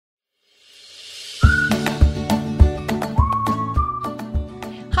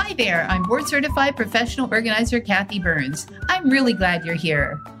there. I'm board certified professional organizer Kathy Burns. I'm really glad you're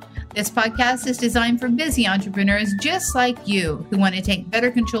here. This podcast is designed for busy entrepreneurs just like you who want to take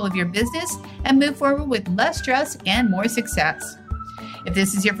better control of your business and move forward with less stress and more success. If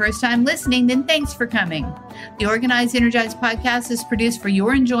this is your first time listening, then thanks for coming. The Organize Energize podcast is produced for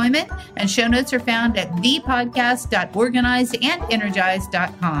your enjoyment, and show notes are found at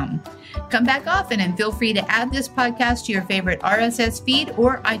thepodcast.organizeandenergize.com. Come back often and feel free to add this podcast to your favorite RSS feed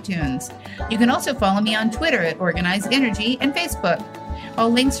or iTunes. You can also follow me on Twitter at Organize Energy and Facebook.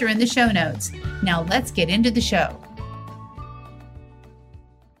 All links are in the show notes. Now let's get into the show.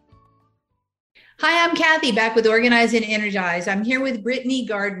 Hi, I'm Kathy, back with Organize and Energize. I'm here with Brittany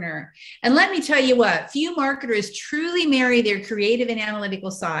Gardner. And let me tell you what, few marketers truly marry their creative and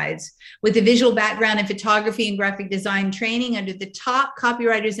analytical sides. With a visual background in photography and graphic design training under the top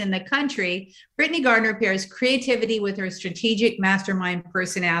copywriters in the country, Brittany Gardner pairs creativity with her strategic mastermind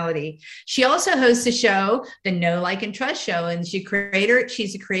personality. She also hosts a show, the Know, Like, and Trust Show, and she's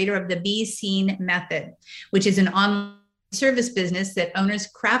the creator of the Be Seen Method, which is an online service business that owners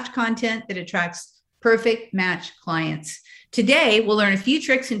craft content that attracts perfect match clients. Today, we'll learn a few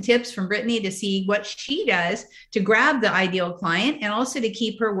tricks and tips from Brittany to see what she does to grab the ideal client and also to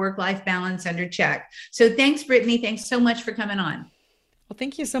keep her work-life balance under check. So thanks, Brittany. Thanks so much for coming on. Well,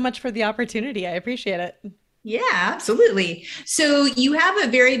 thank you so much for the opportunity. I appreciate it. Yeah, absolutely. So you have a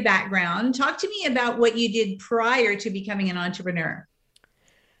varied background. Talk to me about what you did prior to becoming an entrepreneur.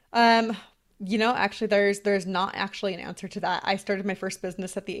 Actually, there's not actually an answer to that. I started my first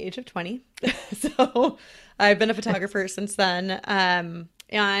business at the age of 20. So I've been a photographer since then.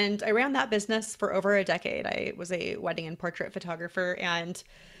 And I ran that business for over a decade. I was a wedding and portrait photographer and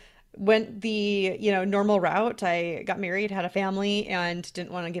went the, normal route. I got married, had a family, and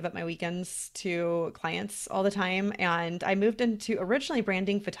didn't want to give up my weekends to clients all the time. And I moved into originally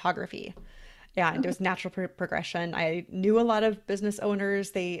branding photography. Yeah, and it was natural progression. I knew a lot of business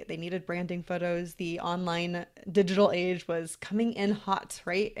owners. They needed branding photos. The online digital age was coming in hot,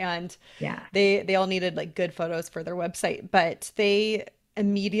 right? And yeah, they all needed like good photos for their website. But they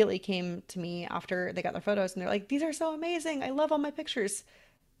immediately came to me after they got their photos and they're like, these are so amazing. I love all my pictures.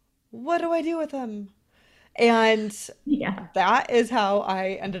 What do I do with them? And that is how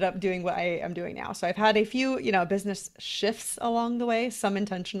I ended up doing what I am doing now. So I've had a few, business shifts along the way, some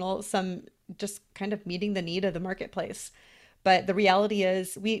intentional, some just kind of meeting the need of the marketplace. But the reality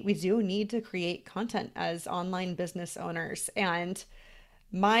is we do need to create content as online business owners. And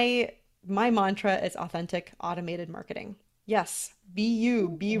my mantra is authentic, automated marketing. Yes, be you,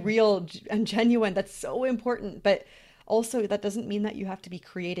 be real and genuine. That's so important. But also, that doesn't mean that you have to be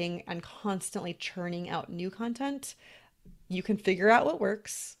creating and constantly churning out new content. You can figure out what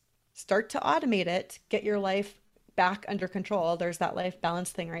works, start to automate it, get your life back under control. There's that life balance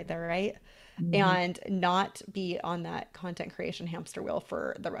thing right there, right? Mm-hmm. And not be on that content creation hamster wheel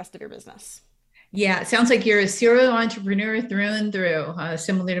for the rest of your business. Yeah, it sounds like you're a serial entrepreneur through and through,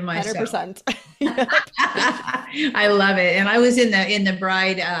 similar to myself. 100%. I love it. And I was in the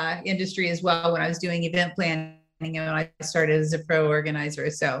bride industry as well when I was doing event planning. And I started as a pro organizer.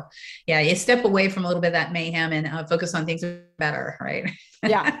 So yeah, you step away from a little bit of that mayhem and focus on things better, right?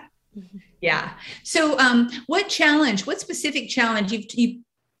 Yeah. Yeah. So what specific challenge you've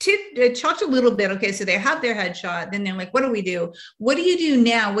talked a little bit. Okay. So they have their headshot. Then they're like, what do we do? What do you do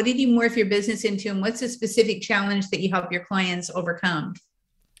now? What do you morph your business into? And what's the specific challenge that you help your clients overcome?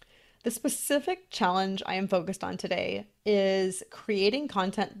 The specific challenge I am focused on today is creating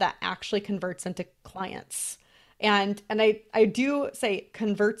content that actually converts into clients. And I do say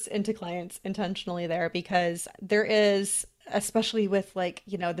converts into clients intentionally there because there is, especially with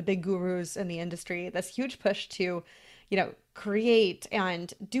the big gurus in the industry, this huge push to, create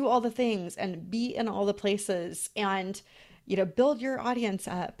and do all the things and be in all the places and, build your audience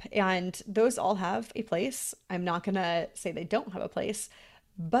up. And those all have a place. I'm not going to say they don't have a place,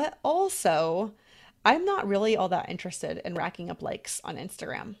 but also I'm not really all that interested in racking up likes on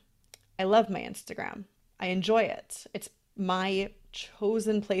Instagram. I love my Instagram. I enjoy it. It's my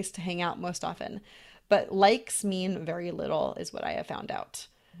chosen place to hang out most often. But likes mean very little is what I have found out.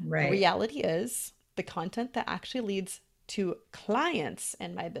 Right. The reality is the content that actually leads to clients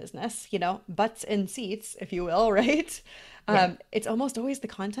in my business, butts in seats, if you will, right? Yeah. It's almost always the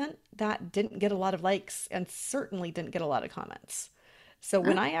content that didn't get a lot of likes and certainly didn't get a lot of comments. So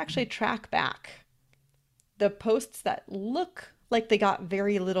when I actually track back, the posts that look like they got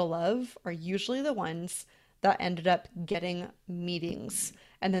very little love are usually the ones that ended up getting meetings.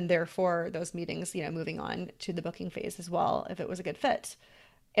 And then therefore those meetings, moving on to the booking phase as well, if it was a good fit.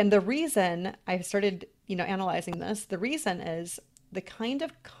 And the reason I started, analyzing this, the reason is the kind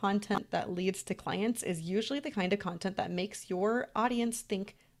of content that leads to clients is usually the kind of content that makes your audience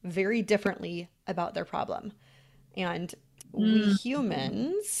think very differently about their problem. And we Mm.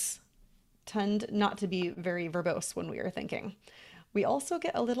 humans tend not to be very verbose when we are thinking. We also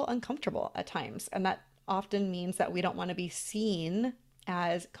get a little uncomfortable at times, and that often means that we don't want to be seen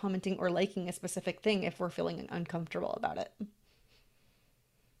as commenting or liking a specific thing if we're feeling uncomfortable about it.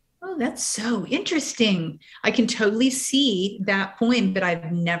 Oh, that's so interesting. I can totally see that point, but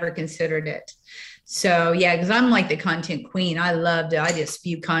I've never considered it. So yeah, because I'm like the content queen. I love to, I just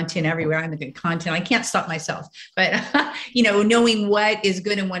spew content everywhere. I'm a good content. I can't stop myself. But knowing what is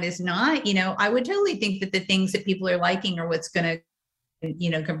good and what is not, I would totally think that the things that people are liking are what's going to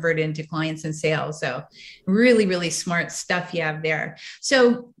convert into clients and sales. So really, really smart stuff you have there.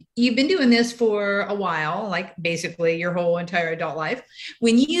 So you've been doing this for a while, like basically your whole entire adult life.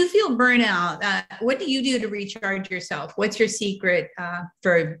 When you feel burnout, what do you do to recharge yourself? What's your secret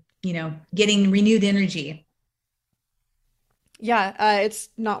for getting renewed energy? Yeah, it's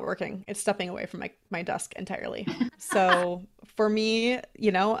not working. It's stepping away from my desk entirely. So for me,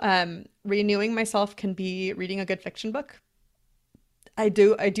 renewing myself can be reading a good fiction book. I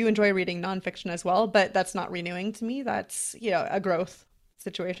do enjoy reading nonfiction as well, but that's not renewing to me. That's, a growth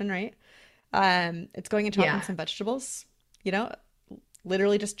situation, right? It's going and chopping Yeah. some vegetables, you know,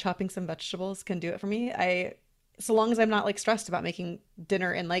 literally just chopping some vegetables can do it for me. So long as I'm not like stressed about making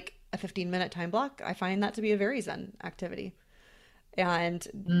dinner in like a 15-minute time block, I find that to be a very zen activity. And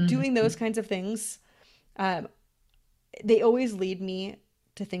doing those Mhm. kinds of things, um, they always lead me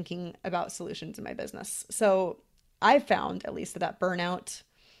to thinking about solutions in my business. So I've found at least that burnout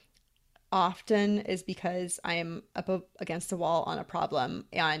often is because I'm against a wall on a problem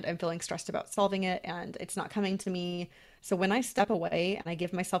and I'm feeling stressed about solving it and it's not coming to me. So when I step away and I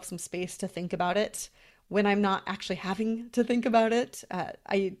give myself some space to think about it, when I'm not actually having to think about it,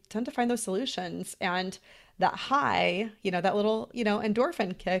 I tend to find those solutions. And that high, that little,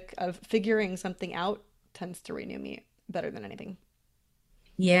 endorphin kick of figuring something out tends to renew me better than anything.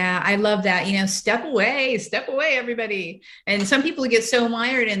 Yeah, I love that. Step away, everybody. And some people get so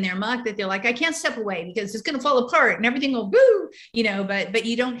mired in their muck that they're like, I can't step away because it's going to fall apart and everything will boo, but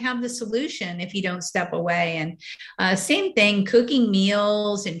you don't have the solution if you don't step away. And same thing, cooking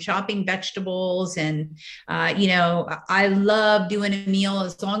meals and chopping vegetables. And, I love doing a meal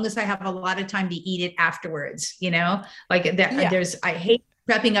as long as I have a lot of time to eat it afterwards, like Yeah. I hate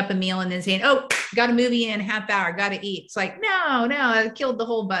prepping up a meal and then saying, "Oh, got a movie in a half hour, got to eat." It's like, no, I killed the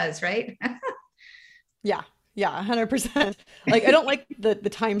whole buzz, right? Yeah. Yeah, 100%. Like I don't like the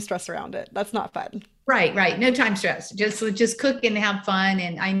time stress around it. That's not fun. Right. No time stress. Just cook and have fun.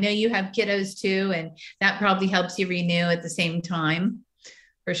 And I know you have kiddos too, and that probably helps you renew at the same time,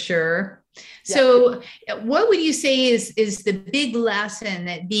 for sure. Yeah. So, what would you say is the big lesson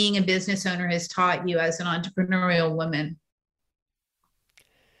that being a business owner has taught you as an entrepreneurial woman?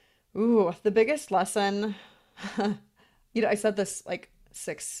 Ooh, the biggest lesson, I said this like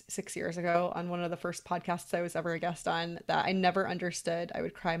six years ago on one of the first podcasts I was ever a guest on that I never understood I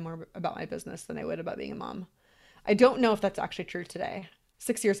would cry more about my business than I would about being a mom. I don't know if that's actually true today.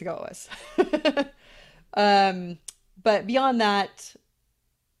 6 years ago it was. Um, but beyond that,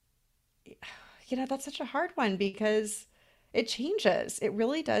 that's such a hard one because it changes. It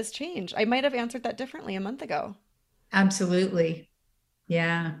really does change. I might have answered that differently a month ago. Absolutely.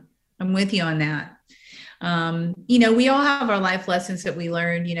 Yeah, I'm with you on that. We all have our life lessons that we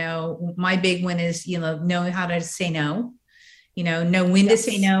learned. My big one is, know how to say no, know when to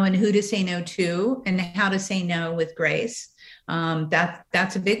say Yes. no and who to say no to and how to say no with grace.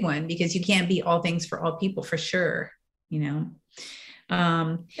 That's a big one because you can't be all things for all people for sure, you know.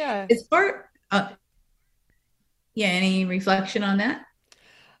 Um, Yeah. as far, yeah, any reflection on that?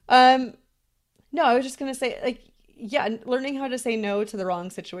 Um, no, I was just gonna say, like, yeah, learning how to say no to the wrong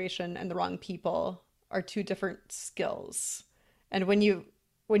situation and the wrong people are two different skills. And when you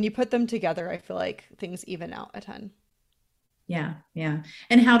put them together, I feel like things even out a ton. Yeah.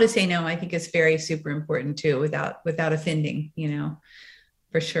 And how to say no, I think is very super important too, without offending,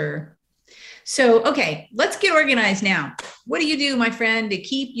 for sure. So, okay, let's get organized now. What do you do, my friend, to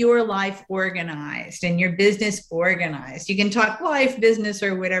keep your life organized and your business organized? You can talk life, business,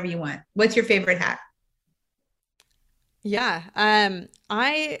 or whatever you want. What's your favorite hack? Yeah,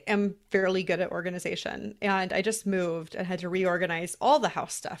 I am fairly good at organization, and I just moved and had to reorganize all the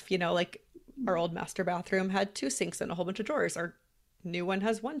house stuff. Like our old master bathroom had two sinks and a whole bunch of drawers. Our new one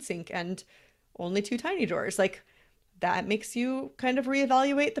has one sink and only two tiny drawers. Like that makes you kind of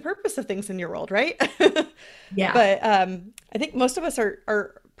reevaluate the purpose of things in your world, right? Yeah. But I think most of us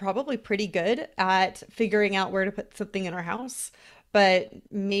are probably pretty good at figuring out where to put something in our house. but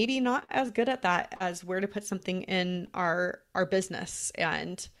maybe not as good at that as where to put something in our business.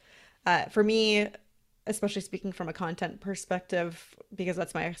 And for me, especially speaking from a content perspective, because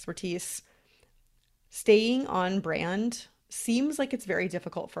that's my expertise, staying on brand seems like it's very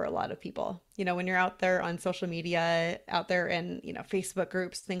difficult for a lot of people. You know, when you're out there on social media, out there in, Facebook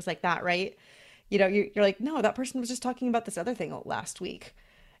groups, things like that, right? You're like, no, that person was just talking about this other thing last week.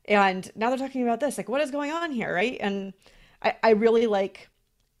 And now they're talking about this. Like, what is going on here, right? And I really like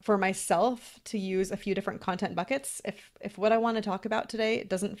for myself to use a few different content buckets. If what I want to talk about today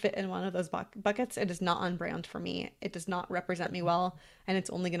doesn't fit in one of those buckets, it is not on brand for me. It does not represent me well, and it's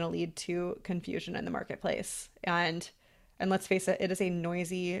only going to lead to confusion in the marketplace. And let's face it, it is a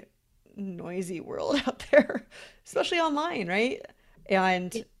noisy world out there, especially online, right?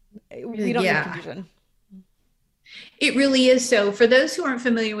 And we don't need Yeah, confusion. it really is. So for those who aren't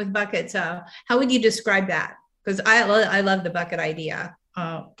familiar with buckets, how would you describe that? Because I love the bucket idea.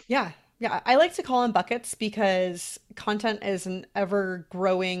 Yeah. Yeah. I like to call them buckets because content is an ever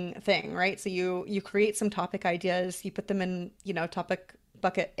growing thing, right? So you create some topic ideas, you put them in, topic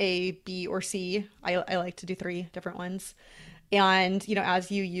bucket A, B, or C. I like to do three different ones. And, as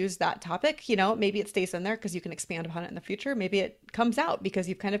you use that topic, maybe it stays in there because you can expand upon it in the future. Maybe it comes out because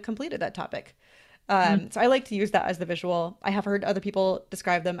you've kind of completed that topic. So I like to use that as the visual. I have heard other people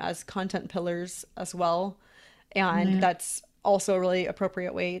describe them as content pillars as well. And Mhm. that's also a really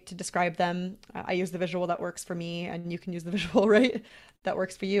appropriate way to describe them. I use the visual that works for me, and you can use the visual, right? That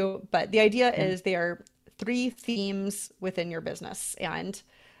works for you. But the idea Yeah. is they are three themes within your business, and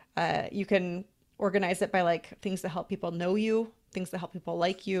you can organize it by like things that help people know you, things that help people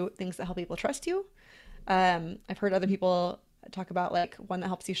like you, things that help people trust you. I've heard other people talk about like one that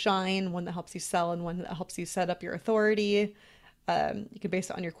helps you shine, one that helps you sell, and one that helps you set up your authority. You can base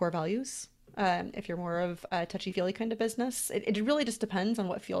it on your core values. If you're more of a touchy-feely kind of business, it really just depends on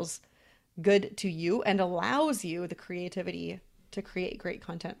what feels good to you and allows you the creativity to create great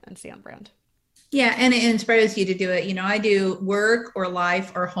content and stay on brand. Yeah, and it inspires you to do it. I do work or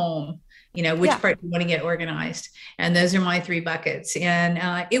life or home. Which Yeah. part do you want to get organized? And those are my three buckets.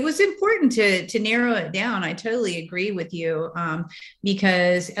 And it was important to narrow it down. I totally agree with you,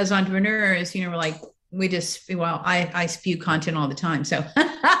 because as entrepreneurs, we're like, we just, well, I spew content all the time. So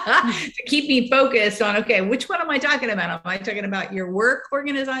to keep me focused on, okay, which one am I talking about? Am I talking about your work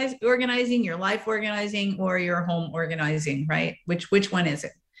organizing, your life organizing, or your home organizing, right? Which one is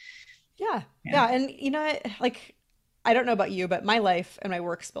it? Yeah. Yeah. Yeah. And like, I don't know about you, but my life and my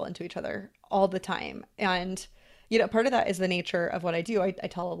work spill into each other all the time. And, part of that is the nature of what I do. I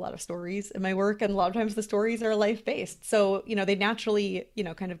tell a lot of stories in my work, and a lot of times the stories are life based. So, they naturally,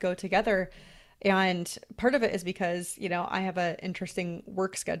 kind of go together. And part of it is because, I have an interesting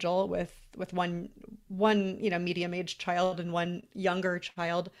work schedule with one, medium-aged child and one younger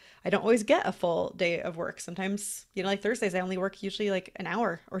child. I don't always get a full day of work. Sometimes, like Thursdays, I only work usually like an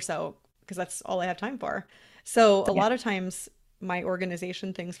hour or so because that's all I have time for. So a Yeah. lot of times my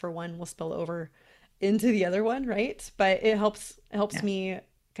organization things for one will spill over into the other one, right? But it helps Yeah. me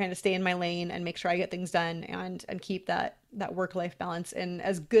kind of stay in my lane and make sure I get things done and keep that work-life balance in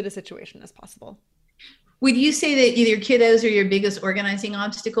as good a situation as possible. Would you say that either kiddos are your biggest organizing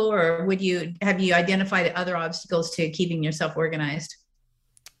obstacle, or have you identified other obstacles to keeping yourself organized?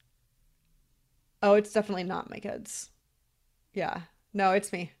 Oh, it's definitely not my kids. Yeah. No,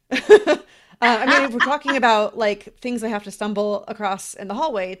 it's me. I mean, if we're talking about like things I have to stumble across in the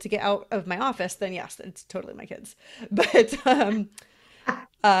hallway to get out of my office, then yes, it's totally my kids. But yeah,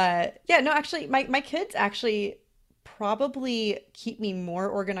 no, actually, my kids actually probably keep me more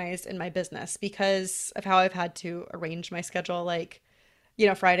organized in my business because of how I've had to arrange my schedule. Like,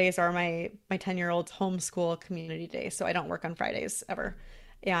 Fridays are my 10-year-old's homeschool community day, so I don't work on Fridays ever.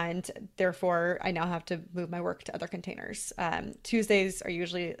 And therefore, I now have to move my work to other containers. Tuesdays are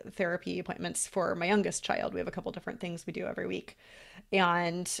usually therapy appointments for my youngest child. We have a couple different things we do every week.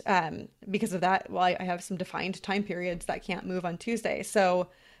 And because of that, well, I have some defined time periods that can't move on Tuesday. So,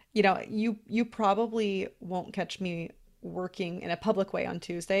 you probably won't catch me working in a public way on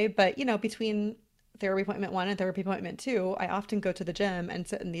Tuesday, but between therapy appointment one and therapy appointment two, I often go to the gym and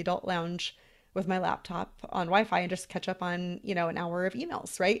sit in the adult lounge with my laptop on Wi-Fi and just catch up on, an hour of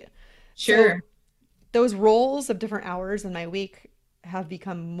emails, right? So Sure. those roles of different hours in my week have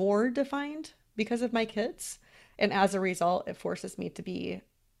become more defined because of my kids. And as a result, it forces me to be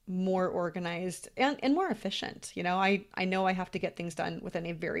more organized and more efficient. I know I have to get things done within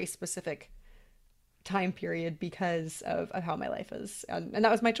a very specific time period because of how my life is. And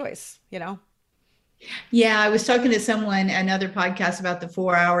that was my choice. Yeah, I was talking to someone, another podcast about the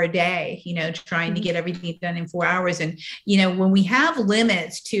 4 hour day, trying to Mhm. get everything done in 4 hours. And, when we have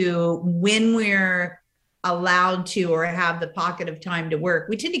limits to when we're allowed to or have the pocket of time to work,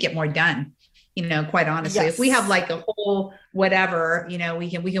 we tend to get more done, quite honestly. If we have Yes. like a whole whatever, we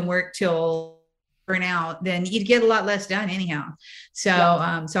can work till burn out, then you'd get a lot less done anyhow. So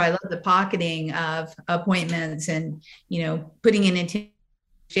Yep. so I love the pocketing of appointments and putting in into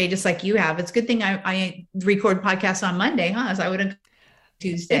Jay, just like you have. It's a good thing I record podcasts on Monday, huh? So I wouldn't It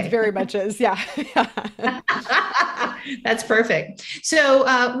Tuesday. very much is. Yeah. That's perfect. So,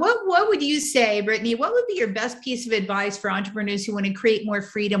 what would you say, Brittany? What would be your best piece of advice for entrepreneurs who want to create more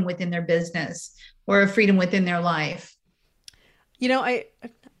freedom within their business or freedom within their life? You know, I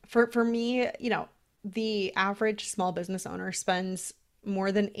for me, the average small business owner spends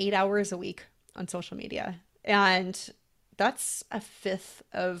more than 8 hours a week on social media. And that's a fifth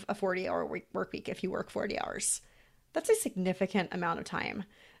of a 40-hour work week if you work 40 hours. That's a significant amount of time.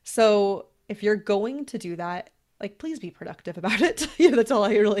 So if you're going to do that, like please be productive about it. That's all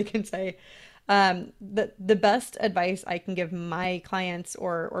I really can say. The best advice I can give my clients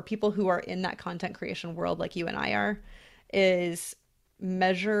or people who are in that content creation world like you and I are is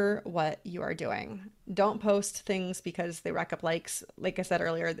measure what you are doing. Don't post things because they rack up likes. Like I said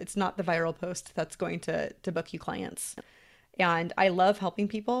earlier, it's not the viral post that's going to book you clients. And I love helping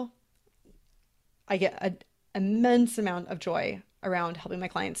people. I get an immense amount of joy around helping my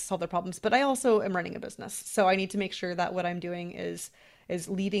clients solve their problems, but I also am running a business. So I need to make sure that what I'm doing is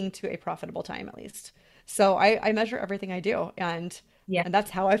leading to a profitable time at least. So I measure everything I do Yeah. and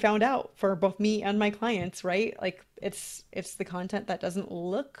that's how I found out for both me and my clients, right? Like it's the content that doesn't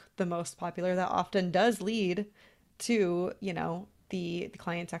look the most popular that often does lead to, the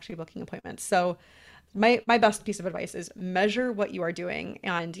clients actually booking appointments. So my best piece of advice is measure what you are doing.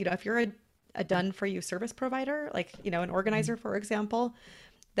 And, if you're a done for you service provider, like, an organizer, for example,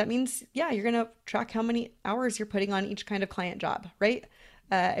 that means, yeah, you're going to track how many hours you're putting on each kind of client job, right?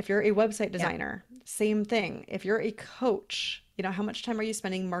 If you're a website Yeah. designer, same thing. If you're a coach, how much time are you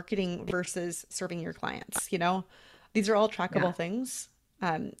spending marketing versus serving your clients? These are all Yeah. trackable things,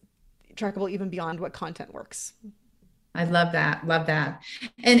 um, trackable even beyond what content works. I love that. Love that.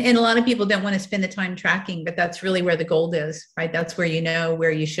 And a lot of people don't want to spend the time tracking, but that's really where the gold is, right? That's where you know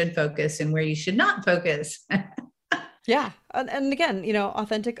where you should focus and where you should not focus. Yeah. And again,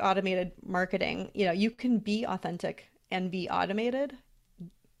 authentic automated marketing, you can be authentic and be automated.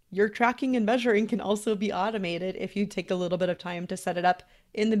 Your tracking and measuring can also be automated if you take a little bit of time to set it up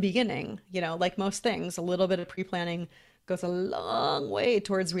in the beginning. Like most things, a little bit of pre-planning goes a long way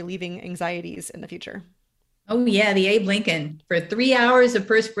towards relieving anxieties in the future. Oh yeah, the Abe Lincoln. For 3 hours of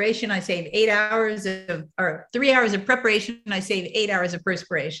perspiration, I save 8 hours or 3 hours of preparation, I save 8 hours of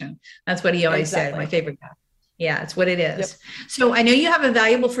perspiration. That's what he always said. My Exactly. favorite guy. Yeah, it's what it Yep. is. So I know you have a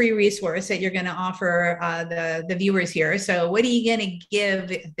valuable free resource that you're going to offer the viewers here. So what are you going to give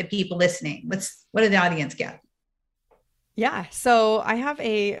the people listening? What did the audience get? Yeah, so I have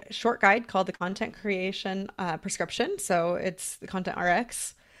a short guide called the Content Creation Prescription. So it's the Content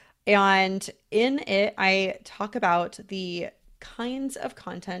RX. And in it, I talk about the kinds of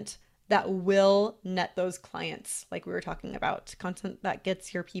content that will net those clients, like we were talking about, content that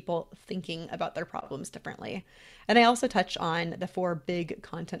gets your people thinking about their problems differently. And I also touch on the four big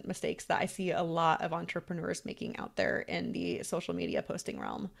content mistakes that I see a lot of entrepreneurs making out there in the social media posting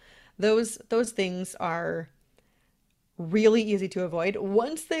realm. Those things are really easy to avoid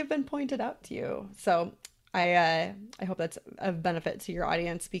once they've been pointed out to you. So I hope that's of benefit to your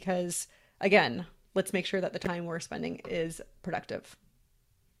audience because again, let's make sure that the time we're spending is productive.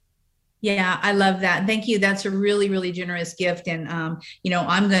 Yeah, I love that. Thank you. That's a really, really generous gift. And I'm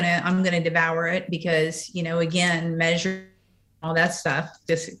gonna devour it because, again, measure all that stuff.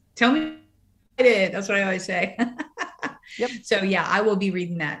 Just tell me I did. That's what I always say. Yep. So yeah, I will be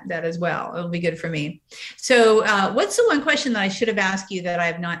reading that as well. It'll be good for me. So what's the one question that I should have asked you that I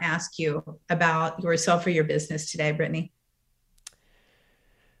have not asked you about yourself or your business today, Brittany?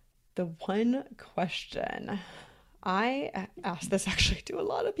 The one question I ask this actually to a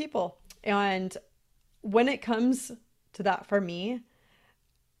lot of people. And when it comes to that for me,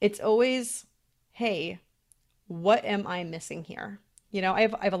 it's always, hey, what am I missing here? I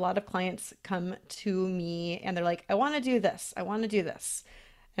have a lot of clients come to me and they're like, I want to do this. I want to do this.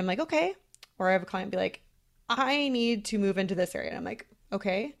 I'm like, okay. Or I have a client be like, I need to move into this area. And I'm like,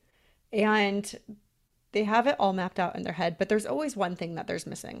 okay. And they have it all mapped out in their head, but there's always one thing that there's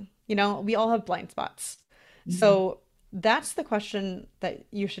missing. We all have blind spots. Mhm. So That's the question that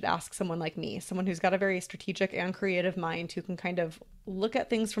you should ask someone like me, someone who's got a very strategic and creative mind who can kind of look at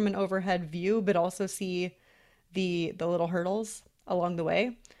things from an overhead view, but also see the little hurdles along the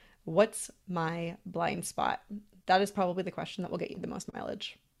way. What's my blind spot? That is probably the question that will get you the most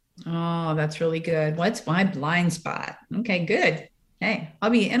mileage. Oh, that's really good. What's my blind spot? Okay, good. Hey, I'll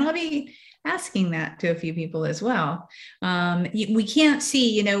be asking that to a few people as well. We can't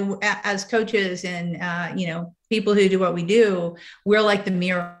see, as coaches and, people who do what we do, we're like the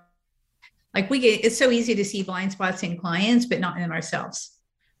mirror. Like it's so easy to see blind spots in clients, but not in ourselves,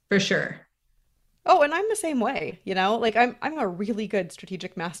 for sure. Oh, and I'm the same way, like I'm a really good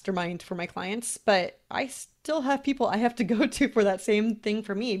strategic mastermind for my clients, but I still have people I have to go to for that same thing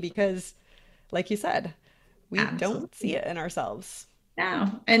for me because, like you said, we don't see Absolutely. it in ourselves.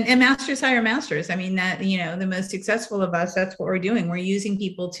 No, and masters hire masters. I mean that the most successful of us. That's what we're doing. We're using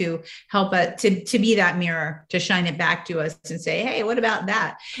people to help us to be that mirror, to shine it back to us and say, hey, what about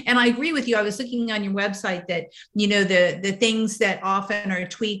that? And I agree with you. I was looking on your website that the things that often are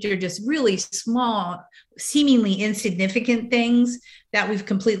tweaked are just really small, seemingly insignificant things that we've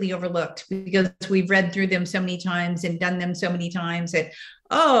completely overlooked because we've read through them so many times and done them so many times that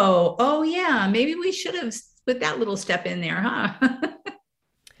oh yeah, maybe we should have put that little step in there, huh?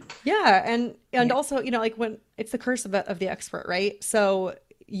 Yeah, and Yeah. also, like when it's the curse of the expert, right? So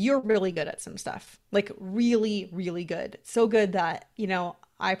you're really good at some stuff, like really, really good. So good that,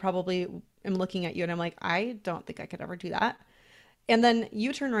 I probably am looking at you and I'm like, I don't think I could ever do that. And then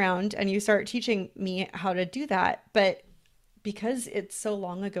you turn around and you start teaching me how to do that. But because it's so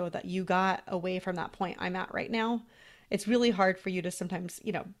long ago that you got away from that point I'm at right now, it's really hard for you to sometimes,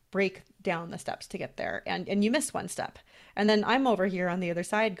 break down the steps to get there and you miss one step. And then I'm over here on the other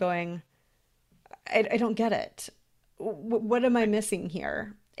side going, I don't get it. What am I missing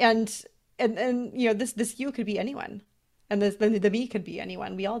here? And this you could be anyone. And the me could be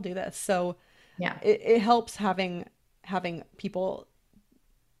anyone. We all do this. So Yeah. it helps having people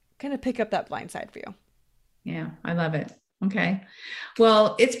kind of pick up that blind side for you. Yeah, I love it. Okay.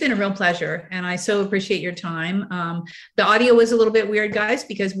 Well, it's been a real pleasure, and I so appreciate your time. The audio was a little bit weird, guys,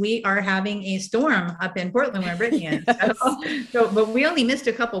 because we are having a storm up in Portland where Brittany is. Yes. But we only missed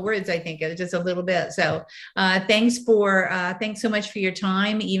a couple words, I think, just a little bit. So, thanks so much for your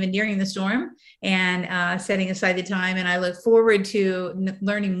time, even during the storm, and setting aside the time. And I look forward to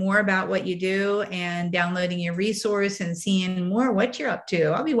learning more about what you do and downloading your resource and seeing more what you're up to.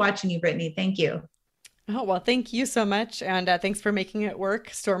 I'll be watching you, Brittany. Thank you. Oh, well, thank you so much. And thanks for making it work,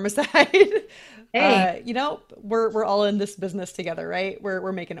 storm aside. Hey. We're all in this business together, right?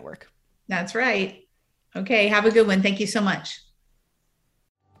 We're making it work. That's right. Okay. Have a good one. Thank you so much.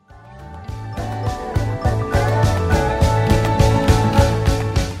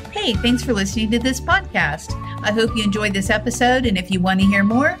 Hey, thanks for listening to this podcast. I hope you enjoyed this episode. And if you want to hear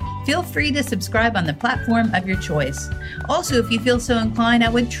more, feel free to subscribe on the platform of your choice. Also, if you feel so inclined, I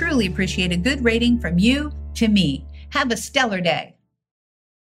would truly appreciate a good rating from you to me. Have a stellar day.